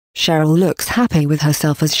Cheryl looks happy with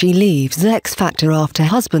herself as she leaves X Factor after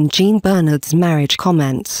husband Gene Bernard's marriage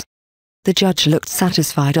comments. The judge looked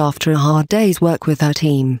satisfied after a hard day's work with her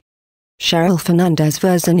team. Cheryl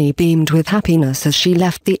Fernandez-Versini beamed with happiness as she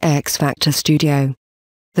left the X Factor studio.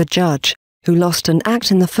 The judge, who lost an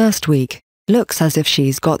act in the first week, looks as if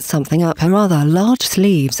she's got something up her rather large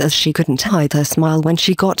sleeves as she couldn't hide her smile when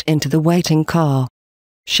she got into the waiting car.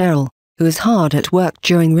 Cheryl, who was hard at work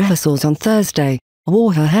during rehearsals on Thursday,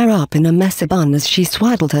 wore her hair up in a messy bun as she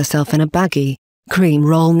swaddled herself in a baggy, cream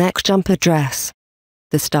roll neck jumper dress.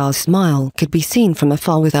 The star's smile could be seen from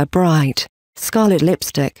afar with her bright, scarlet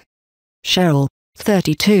lipstick. Cheryl,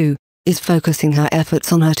 32, is focusing her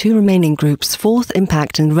efforts on her two remaining groups, fourth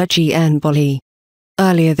Impact and Reggie and Bollie.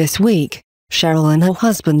 Earlier this week, Cheryl and her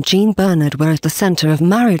husband Gene Bernard were at the center of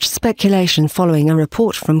marriage speculation following a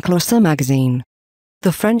report from Closer magazine.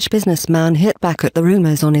 The French businessman hit back at the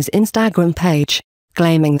rumors on his Instagram page,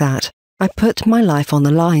 claiming that, "I put my life on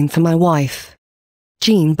the line for my wife."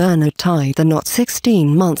 Gene Bernard tied the knot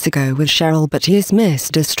 16 months ago with Cheryl, but he has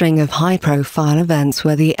missed a string of high-profile events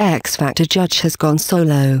where the X Factor judge has gone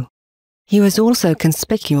solo. He was also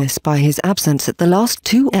conspicuous by his absence at the last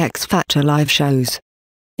two X Factor live shows.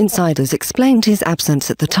 Insiders explained his absence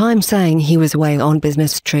at the time, saying he was away on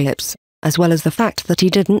business trips, as well as the fact that he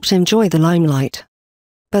didn't enjoy the limelight.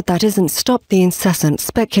 But that hasn't stopped the incessant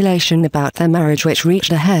speculation about their marriage, which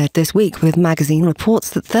reached a head this week with magazine reports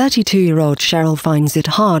that 32-year-old Cheryl finds it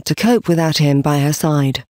hard to cope without him by her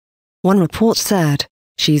side. One report said,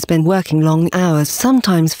 "She's been working long hours,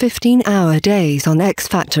 sometimes 15-hour days on X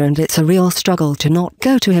Factor, and it's a real struggle to not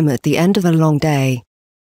go to him at the end of the long day."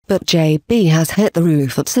 But JB has hit the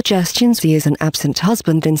roof of suggestions he is an absent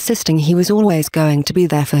husband, insisting he was always going to be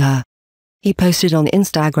there for her. He posted on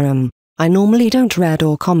Instagram, "I normally don't read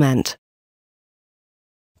or comment.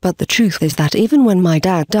 But the truth is that even when my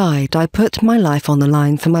dad died, I put my life on the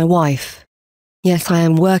line for my wife. Yes, I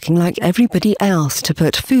am working like everybody else to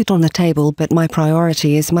put food on the table, but my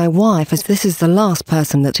priority is my wife, as this is the last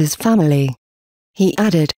person that is family." He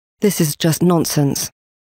added, "This is just nonsense.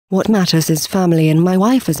 What matters is family, and my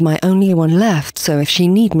wife is my only one left, so if she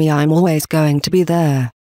need me, I'm always going to be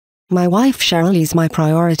there. My wife Cheryl is my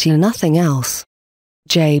priority and nothing else."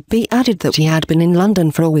 JB added that he had been in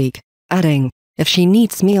London for a week, adding, "If she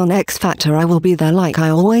needs me on X Factor, I will be there like I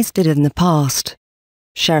always did in the past."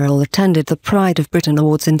 Cheryl attended the Pride of Britain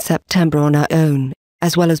Awards in September on her own,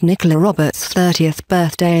 as well as Nicola Roberts' 30th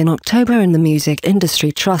birthday in October and the Music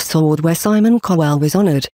Industry Trust Award, where Simon Cowell was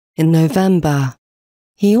honoured, in November.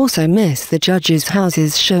 He also missed the Judges'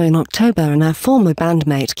 Houses show in October and her former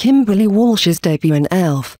bandmate Kimberly Walsh's debut in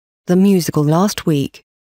Elf, the musical, last week.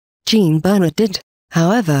 Gene Bernard did,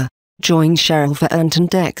 however, join Cheryl for Ant and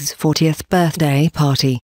Dec's 40th birthday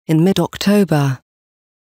party, in mid-October.